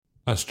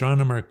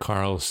Astronomer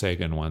Carl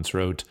Sagan once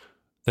wrote,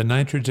 "The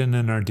nitrogen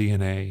in our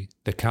DNA,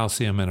 the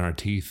calcium in our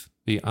teeth,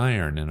 the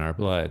iron in our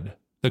blood,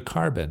 the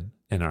carbon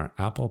in our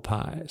apple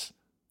pies,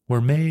 were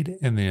made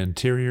in the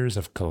interiors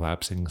of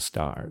collapsing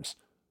stars.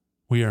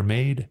 We are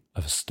made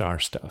of star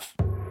stuff."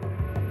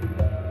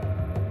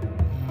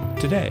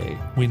 Today,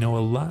 we know a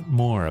lot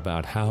more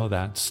about how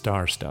that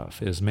star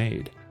stuff is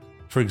made.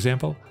 For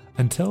example,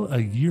 until a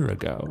year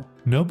ago,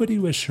 nobody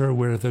was sure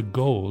where the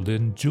gold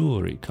in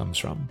jewelry comes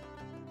from.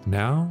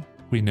 Now,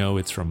 we know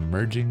it's from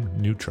merging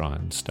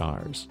neutron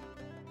stars.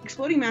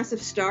 Exploding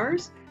massive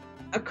stars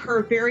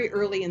occur very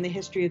early in the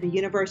history of the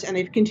universe, and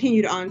they've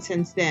continued on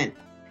since then.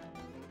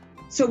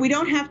 So we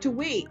don't have to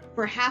wait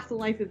for half the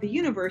life of the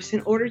universe in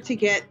order to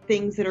get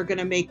things that are going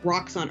to make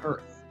rocks on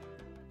Earth.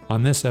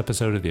 On this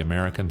episode of the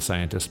American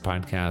Scientist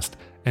Podcast,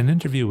 an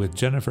interview with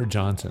Jennifer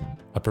Johnson,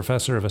 a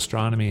professor of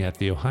astronomy at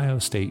The Ohio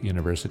State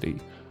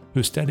University,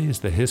 who studies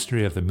the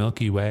history of the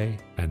Milky Way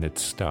and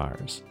its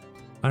stars.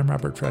 I'm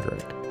Robert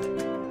Frederick.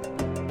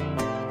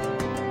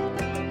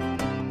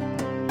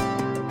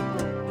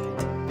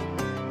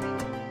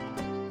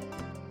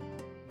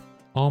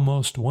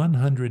 Almost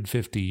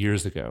 150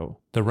 years ago,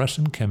 the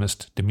Russian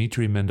chemist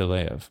Dmitry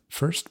Mendeleev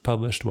first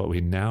published what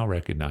we now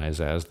recognize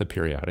as the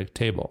periodic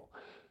table.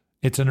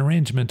 It's an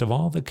arrangement of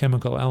all the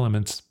chemical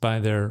elements by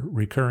their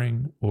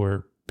recurring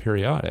or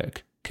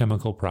periodic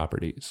chemical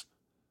properties.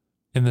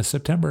 In the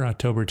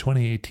September-October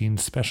 2018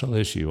 special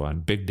issue on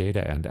big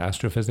data and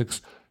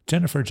astrophysics,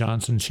 Jennifer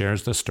Johnson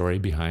shares the story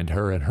behind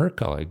her and her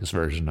colleagues'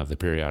 version of the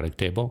periodic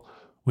table,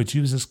 which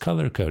uses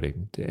color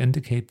coding to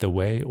indicate the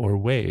way or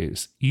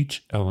ways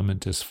each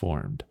element is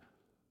formed.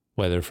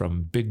 Whether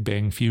from Big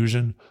Bang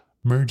fusion,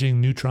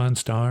 merging neutron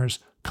stars,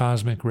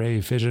 cosmic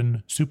ray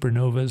fission,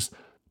 supernovas,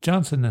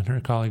 Johnson and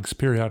her colleagues'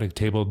 periodic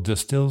table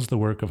distills the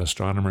work of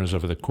astronomers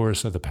over the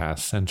course of the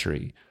past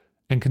century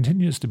and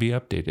continues to be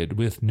updated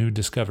with new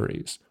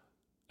discoveries.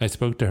 I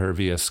spoke to her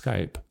via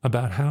Skype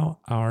about how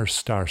our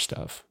star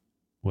stuff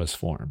was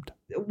formed.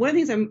 One of the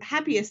things I'm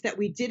happiest that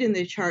we did in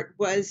the chart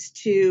was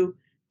to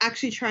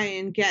actually try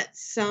and get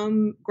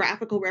some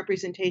graphical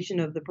representation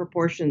of the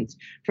proportions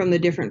from the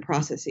different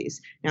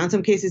processes. Now, in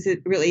some cases,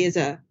 it really is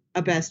a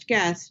best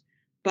guess,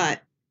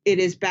 but it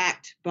is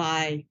backed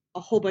by a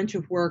whole bunch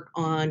of work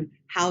on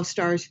how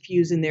stars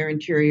fuse in their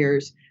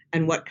interiors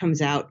and what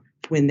comes out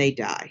when they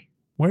die.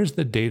 Where's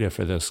the data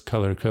for this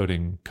color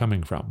coding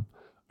coming from?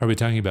 Are we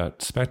talking about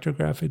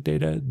spectrographic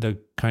data, the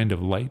kind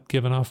of light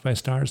given off by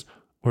stars,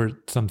 or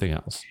something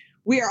else?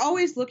 We are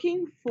always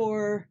looking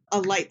for a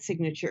light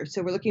signature.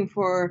 So we're looking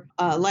for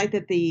light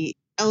that the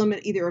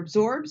element either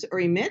absorbs or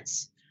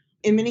emits.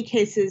 In many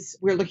cases,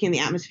 we're looking in the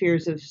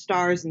atmospheres of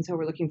stars, and so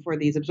we're looking for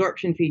these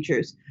absorption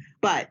features.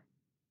 But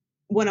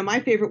one of my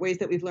favorite ways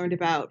that we've learned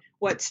about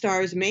what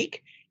stars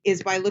make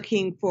is by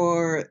looking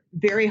for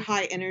very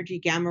high energy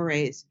gamma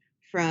rays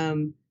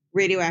from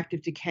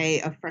radioactive decay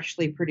of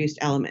freshly produced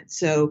elements.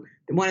 So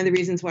one of the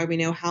reasons why we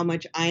know how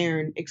much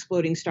iron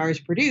exploding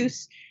stars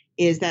produce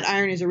is that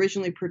iron is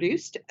originally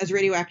produced as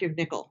radioactive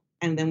nickel.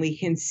 And then we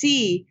can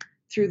see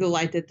through the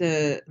light that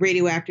the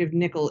radioactive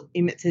nickel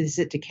emits as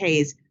it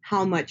decays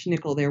how much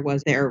nickel there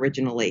was there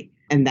originally.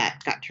 And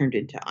that got turned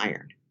into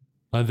iron.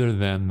 Other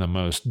than the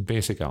most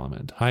basic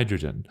element,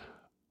 hydrogen,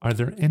 are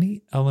there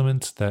any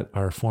elements that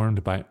are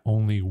formed by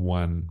only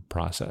one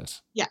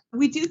process? Yeah,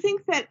 we do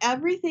think that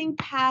everything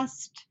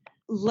past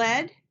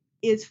lead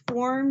is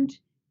formed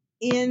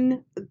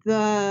in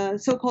the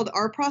so-called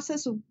R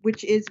process,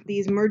 which is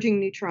these merging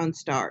neutron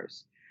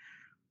stars.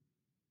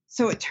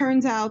 So it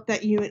turns out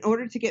that in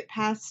order to get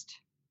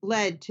past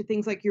lead to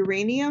things like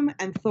uranium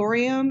and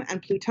thorium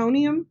and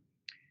plutonium,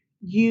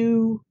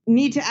 you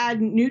need to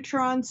add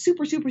neutrons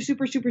super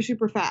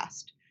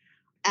fast.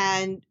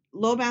 And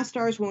low mass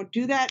stars won't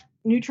do that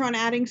neutron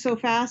adding so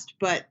fast,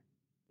 but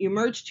you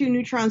merge two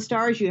neutron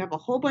stars, you have a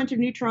whole bunch of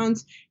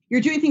neutrons.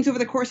 You're doing things over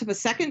the course of a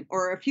second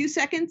or a few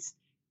seconds,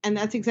 and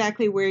that's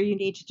exactly where you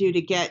need to do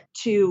to get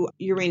to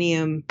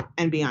uranium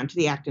and beyond, to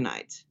the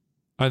actinides.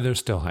 Are there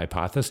still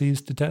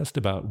hypotheses to test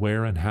about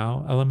where and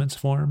how elements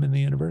form in the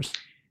universe?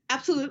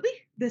 Absolutely.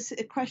 This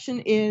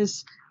question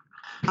is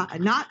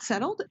not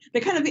settled.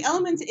 They're kind of the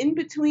elements in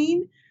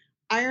between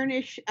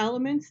ironish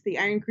elements, the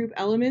iron group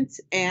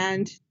elements,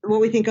 and what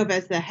we think of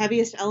as the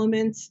heaviest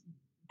elements,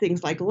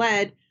 things like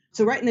lead.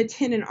 So right in the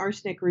tin and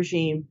arsenic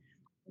regime,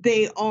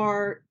 they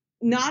are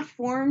not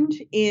formed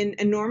in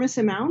enormous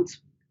amounts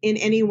in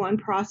any one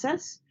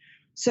process.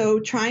 So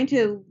trying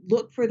to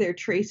look for their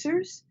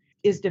tracers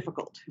is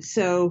difficult.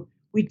 So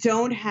we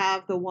don't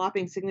have the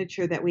whopping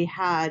signature that we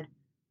had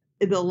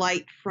the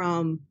light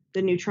from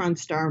the neutron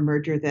star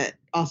merger that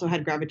also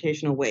had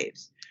gravitational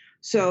waves.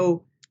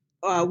 So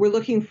we're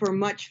looking for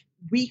much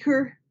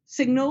weaker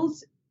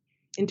signals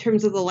in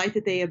terms of the light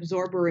that they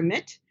absorb or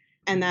emit,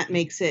 and that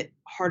makes it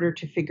harder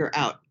to figure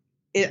out.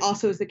 It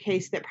also is the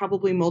case that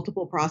probably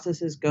multiple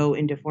processes go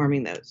into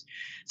forming those.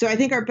 So I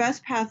think our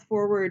best path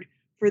forward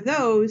for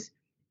those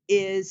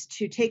is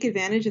to take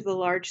advantage of the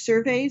large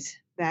surveys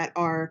that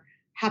are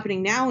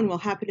happening now and will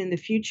happen in the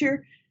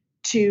future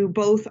to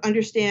both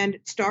understand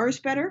stars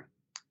better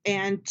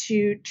and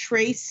to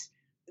trace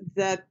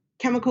the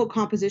chemical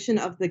composition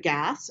of the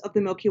gas of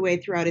the Milky Way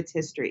throughout its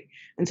history.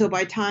 And so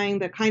by tying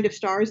the kind of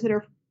stars that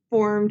are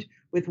formed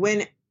with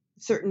when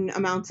certain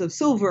amounts of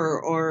silver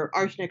or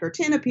arsenic or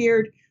tin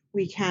appeared,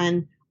 we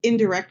can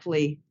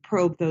indirectly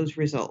probe those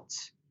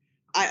results.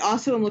 I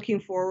also am looking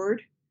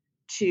forward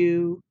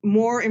to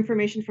more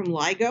information from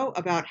LIGO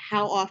about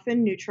how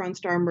often neutron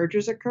star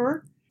mergers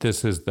occur.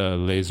 This is the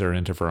Laser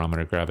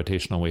Interferometer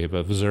Gravitational Wave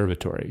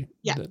Observatory,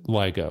 Yeah. the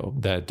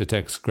LIGO, that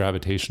detects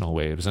gravitational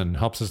waves and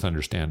helps us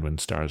understand when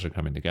stars are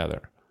coming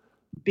together.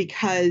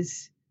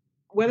 Because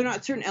whether or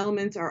not certain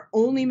elements are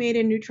only made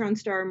in neutron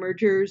star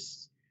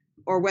mergers,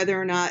 or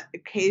whether or not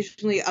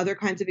occasionally other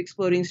kinds of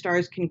exploding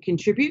stars can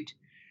contribute,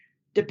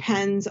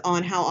 depends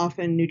on how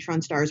often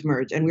neutron stars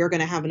merge. And we're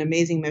going to have an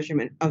amazing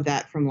measurement of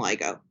that from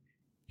LIGO.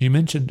 You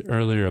mentioned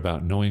earlier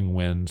about knowing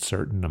when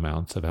certain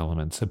amounts of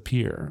elements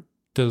appear.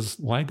 Does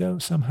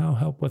LIGO somehow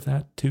help with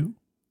that too?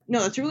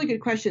 No, that's a really good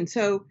question.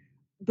 So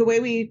the way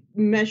we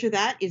measure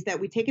that is that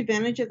we take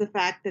advantage of the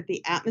fact that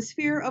the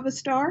atmosphere of a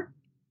star,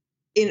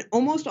 in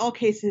almost all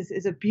cases,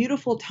 is a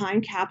beautiful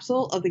time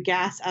capsule of the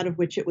gas out of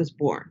which it was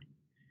born.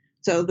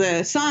 So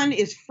the sun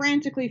is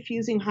frantically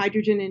fusing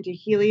hydrogen into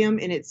helium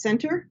in its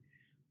center,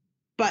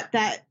 but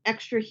that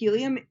extra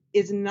helium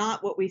is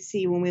not what we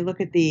see when we look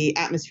at the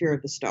atmosphere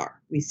of the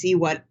star. We see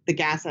what the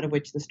gas out of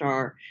which the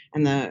star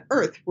and the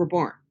Earth were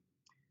born.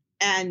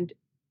 And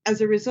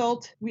as a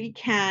result, we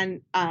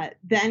can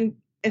then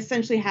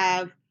essentially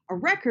have a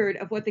record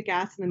of what the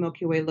gas in the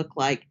Milky Way looked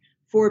like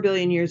 4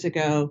 billion years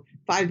ago,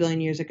 5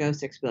 billion years ago,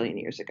 6 billion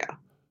years ago.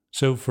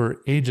 So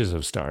for ages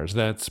of stars,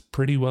 that's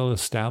pretty well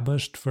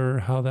established for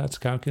how that's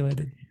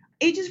calculated?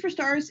 Ages for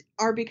stars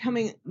are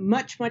becoming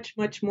much, much,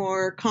 much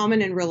more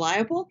common and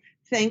reliable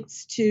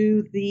thanks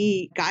to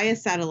the Gaia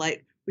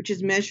satellite, which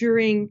is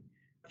measuring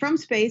from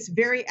space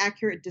very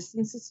accurate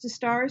distances to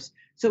stars.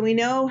 So we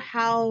know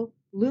how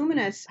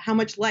luminous, how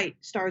much light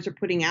stars are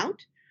putting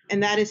out,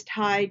 and that is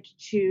tied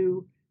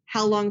to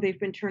how long they've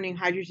been turning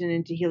hydrogen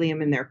into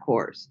helium in their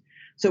cores.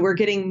 So we're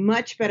getting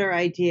much better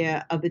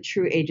idea of the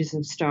true ages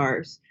of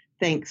stars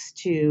thanks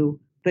to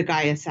the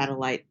Gaia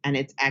satellite and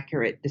its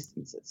accurate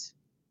distances.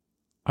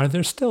 Are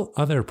there still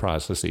other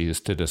processes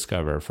to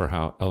discover for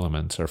how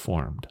elements are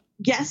formed?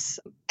 Yes,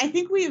 I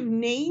think we have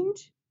named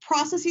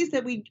processes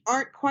that we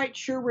aren't quite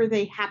sure where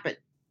they happen.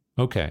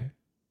 Okay.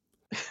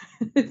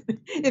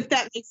 If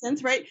that makes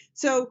sense, right?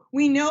 So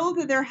we know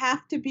that there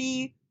have to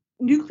be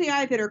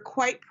nuclei that are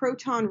quite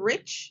proton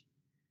rich.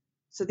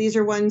 So these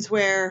are ones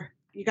where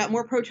you got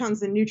more protons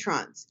than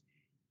neutrons.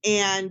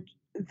 And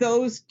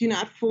those do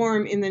not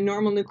form in the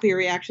normal nuclear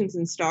reactions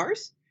in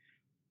stars,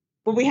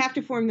 but we have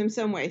to form them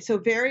some way. So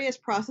various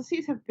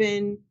processes have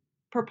been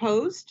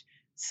proposed,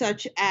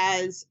 such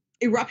as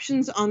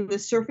eruptions on the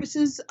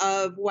surfaces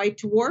of white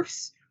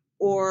dwarfs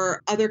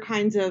or other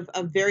kinds of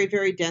very,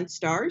 very dense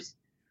stars.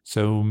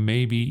 So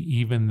maybe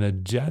even the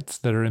jets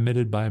that are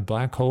emitted by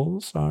black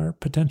holes are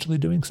potentially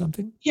doing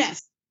something?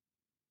 Yes.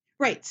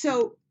 Right.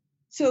 So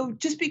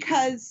just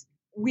because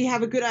we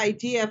have a good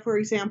idea, for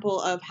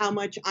example, of how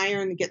much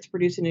iron gets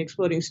produced in an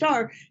exploding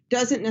star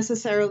doesn't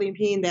necessarily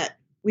mean that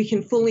we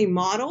can fully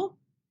model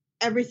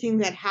everything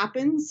that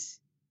happens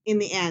in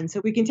the end. So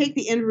we can take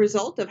the end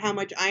result of how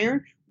much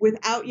iron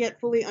without yet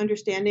fully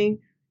understanding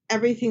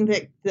everything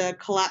that the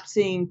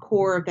collapsing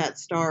core of that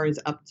star is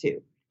up to.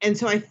 And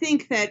so I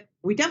think that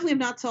we definitely have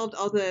not solved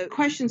all the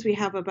questions we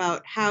have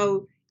about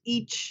how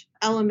each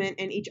element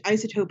and each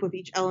isotope of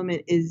each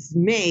element is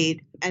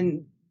made.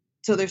 And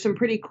so there's some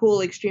pretty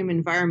cool extreme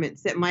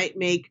environments that might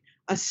make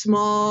a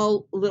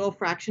small little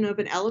fraction of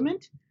an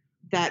element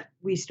that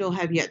we still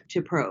have yet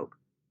to probe.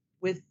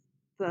 With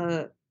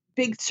the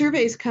big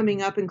surveys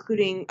coming up,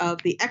 including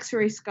of the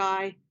X-ray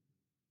sky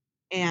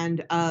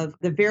and of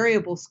the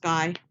variable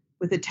sky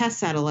with a TESS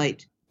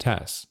satellite.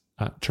 TESS,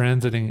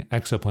 Transiting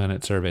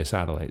Exoplanet Survey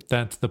Satellite.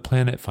 That's the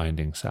planet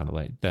finding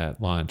satellite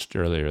that launched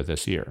earlier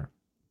this year.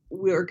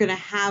 We're going to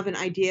have an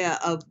idea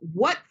of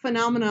what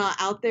phenomena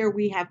out there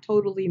we have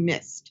totally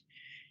missed.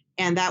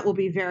 And that will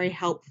be very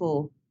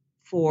helpful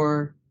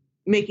for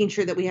making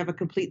sure that we have a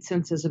complete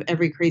census of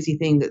every crazy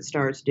thing that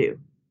stars do.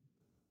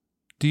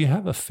 Do you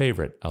have a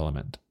favorite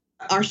element?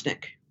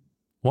 Arsenic.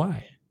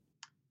 Why?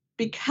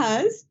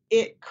 Because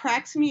it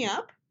cracks me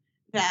up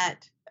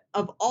that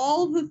of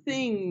all the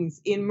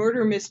things in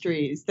murder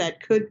mysteries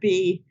that could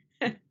be,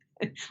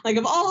 like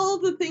of all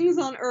the things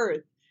on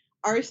Earth,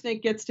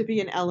 arsenic gets to be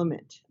an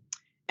element.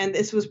 And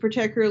this was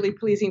particularly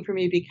pleasing for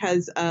me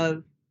because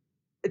of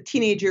a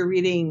teenager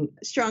reading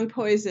Strong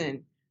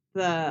Poison,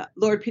 the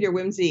Lord Peter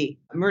Wimsey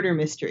murder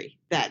mystery,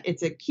 that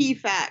it's a key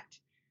fact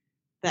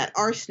that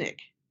arsenic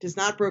is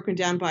not broken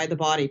down by the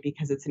body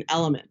because it's an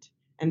element.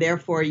 And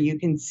therefore you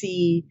can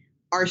see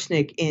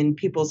arsenic in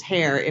people's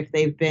hair if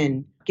they've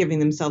been giving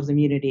themselves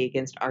immunity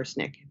against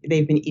arsenic.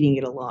 They've been eating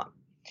it along.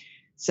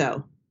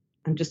 So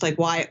I'm just like,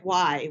 why?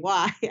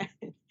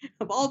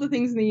 Of all the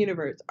things in the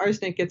universe,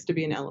 arsenic gets to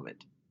be an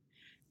element.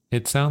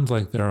 It sounds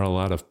like there are a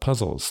lot of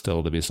puzzles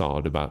still to be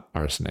solved about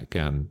arsenic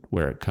and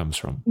where it comes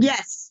from.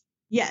 Yes.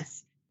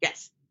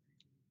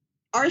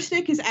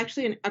 Arsenic is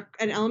actually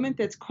an element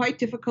that's quite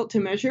difficult to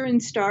measure in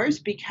stars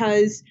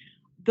because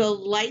the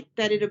light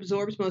that it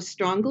absorbs most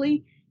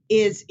strongly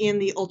is in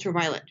the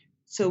ultraviolet.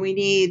 So we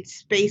need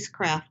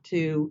spacecraft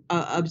to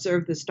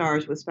observe the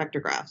stars with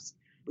spectrographs.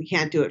 We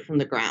can't do it from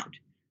the ground.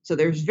 So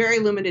there's very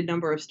limited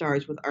number of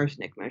stars with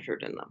arsenic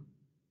measured in them.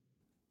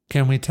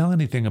 Can we tell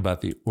anything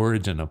about the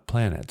origin of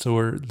planets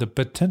or the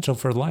potential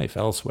for life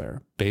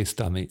elsewhere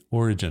based on the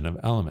origin of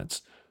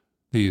elements,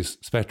 these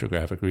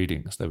spectrographic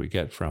readings that we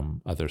get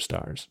from other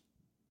stars?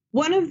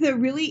 One of the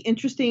really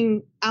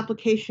interesting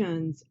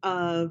applications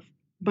of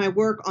my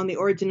work on the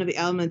origin of the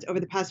elements over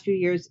the past few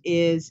years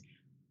is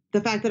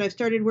the fact that I've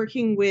started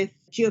working with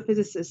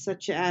geophysicists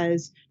such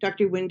as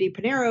Dr. Wendy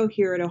Pinero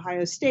here at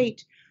Ohio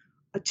State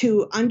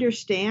to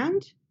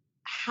understand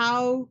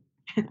how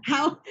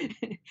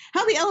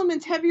the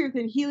elements heavier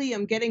than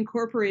helium get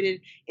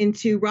incorporated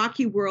into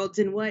rocky worlds,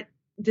 and what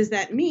does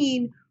that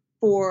mean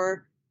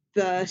for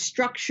the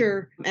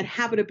structure and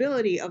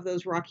habitability of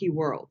those rocky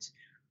worlds.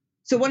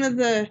 So one of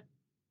the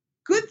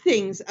good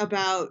things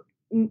about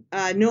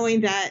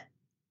knowing that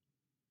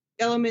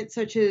elements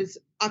such as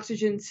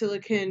oxygen,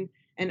 silicon,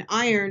 and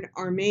iron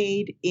are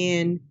made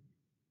in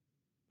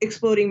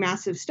exploding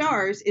massive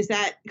stars is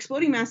that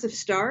exploding massive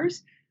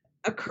stars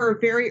occur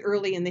very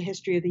early in the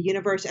history of the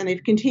universe, and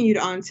they've continued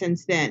on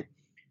since then.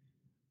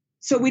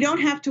 So we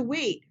don't have to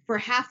wait for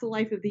half the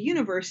life of the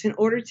universe in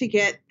order to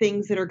get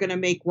things that are going to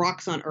make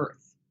rocks on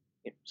Earth.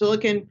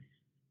 Silicon,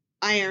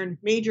 iron,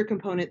 major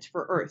components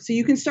for Earth. So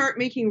you can start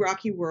making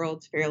rocky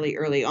worlds fairly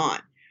early on.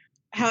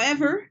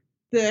 However,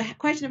 the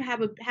question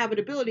of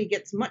habitability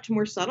gets much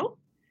more subtle.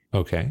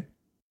 Okay.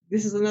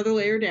 This is another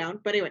layer down.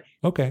 But anyway.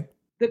 Okay.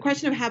 The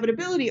question of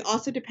habitability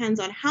also depends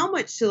on how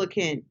much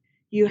silicon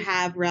you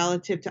have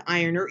relative to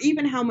iron, or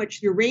even how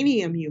much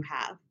uranium you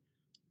have,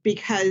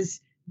 because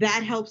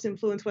that helps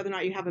influence whether or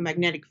not you have a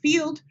magnetic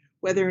field,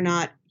 whether or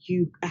not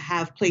you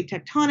have plate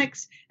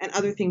tectonics, and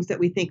other things that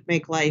we think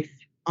make life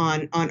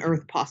on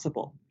Earth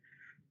possible.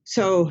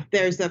 So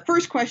there's the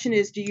first question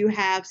is, do you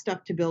have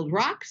stuff to build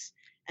rocks?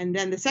 And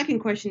then the second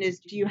question is,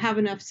 do you have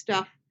enough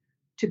stuff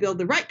to build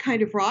the right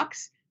kind of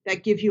rocks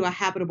that give you a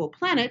habitable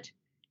planet?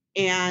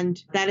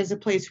 And that is a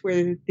place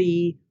where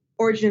the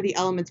origin of the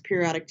elements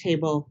periodic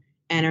table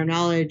and our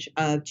knowledge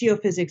of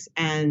geophysics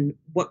and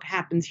what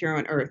happens here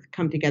on Earth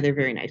come together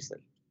very nicely.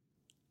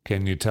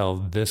 Can you tell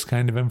this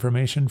kind of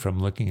information from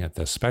looking at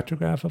the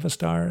spectrograph of a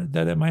star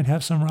that it might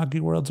have some rocky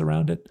worlds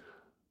around it?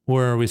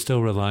 Or are we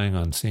still relying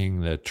on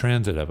seeing the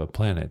transit of a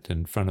planet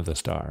in front of the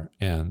star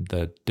and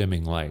the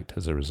dimming light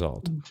as a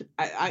result?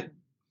 I'm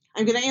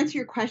going to answer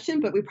your question,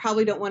 but we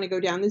probably don't want to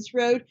go down this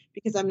road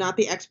because I'm not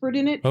the expert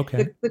in it.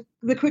 Okay.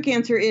 The quick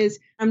answer is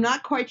I'm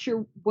not quite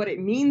sure what it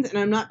means, and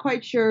I'm not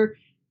quite sure,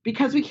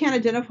 because we can't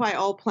identify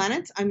all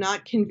planets, I'm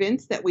not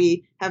convinced that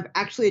we have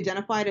actually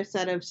identified a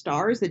set of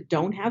stars that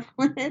don't have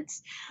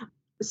planets.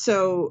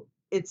 So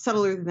it's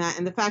subtler than that.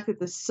 And the fact that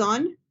the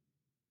sun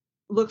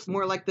looks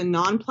more like the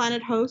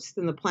non-planet host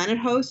than the planet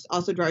host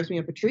also drives me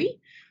up a tree.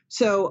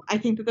 So I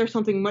think that there's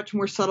something much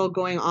more subtle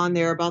going on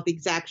there about the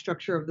exact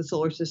structure of the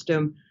solar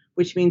system,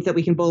 which means that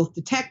we can both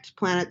detect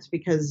planets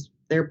because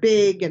they're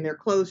big and they're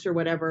close or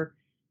whatever,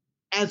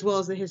 as well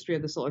as the history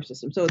of the solar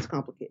system. So it's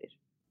complicated.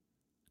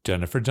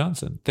 Jennifer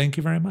Johnson, thank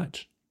you very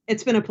much.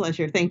 It's been a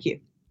pleasure. Thank you.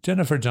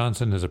 Jennifer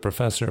Johnson is a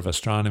professor of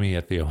astronomy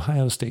at The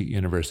Ohio State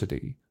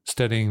University,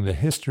 studying the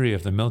history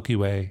of the Milky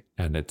Way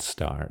and its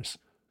stars.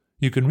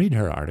 You can read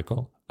her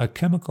article, A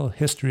Chemical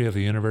History of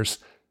the Universe,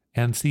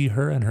 and see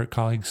her and her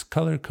colleagues'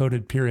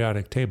 color-coded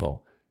periodic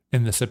table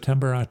in the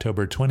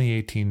September-October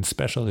 2018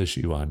 special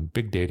issue on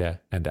big data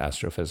and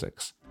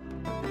astrophysics.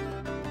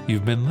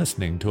 You've been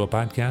listening to a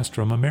podcast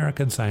from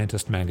American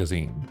Scientist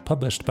magazine,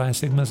 published by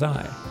Sigma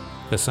Xi,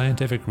 the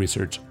Scientific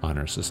Research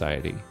Honor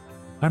Society.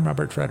 I'm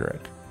Robert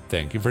Frederick.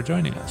 Thank you for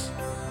joining us.